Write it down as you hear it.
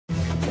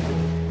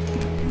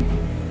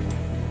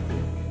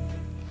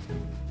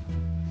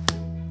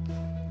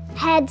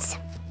Heads.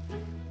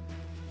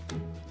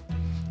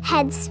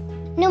 Heads.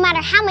 No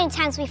matter how many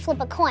times we flip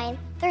a coin,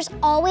 there's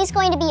always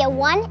going to be a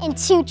 1 in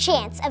 2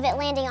 chance of it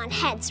landing on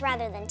heads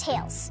rather than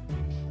tails.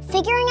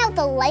 Figuring out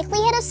the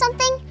likelihood of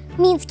something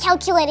means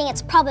calculating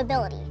its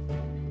probability.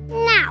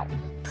 Now,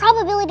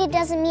 probability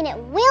doesn't mean it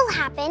will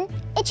happen,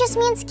 it just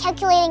means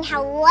calculating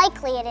how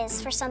likely it is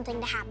for something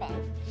to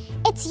happen.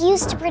 It's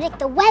used to predict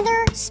the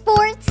weather,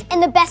 sports,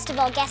 and the best of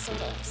all guessing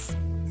games.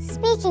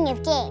 Speaking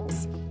of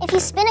games, if you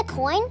spin a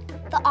coin,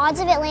 the odds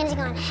of it landing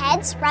on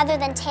heads rather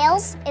than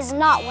tails is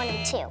not 1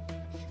 in 2.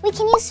 We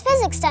can use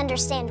physics to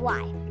understand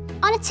why.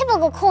 On a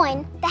typical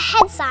coin, the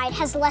head side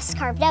has less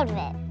carved out of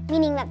it,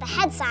 meaning that the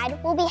head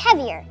side will be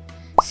heavier.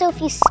 So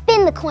if you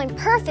spin the coin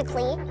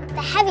perfectly,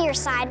 the heavier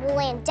side will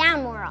land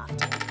down more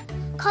often,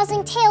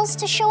 causing tails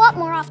to show up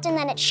more often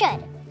than it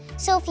should.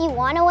 So if you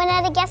want to win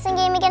at a guessing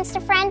game against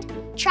a friend,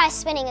 try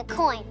spinning a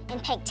coin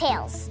and pick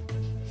tails.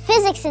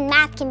 Physics and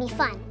math can be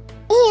fun,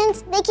 and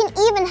they can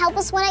even help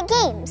us win at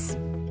games.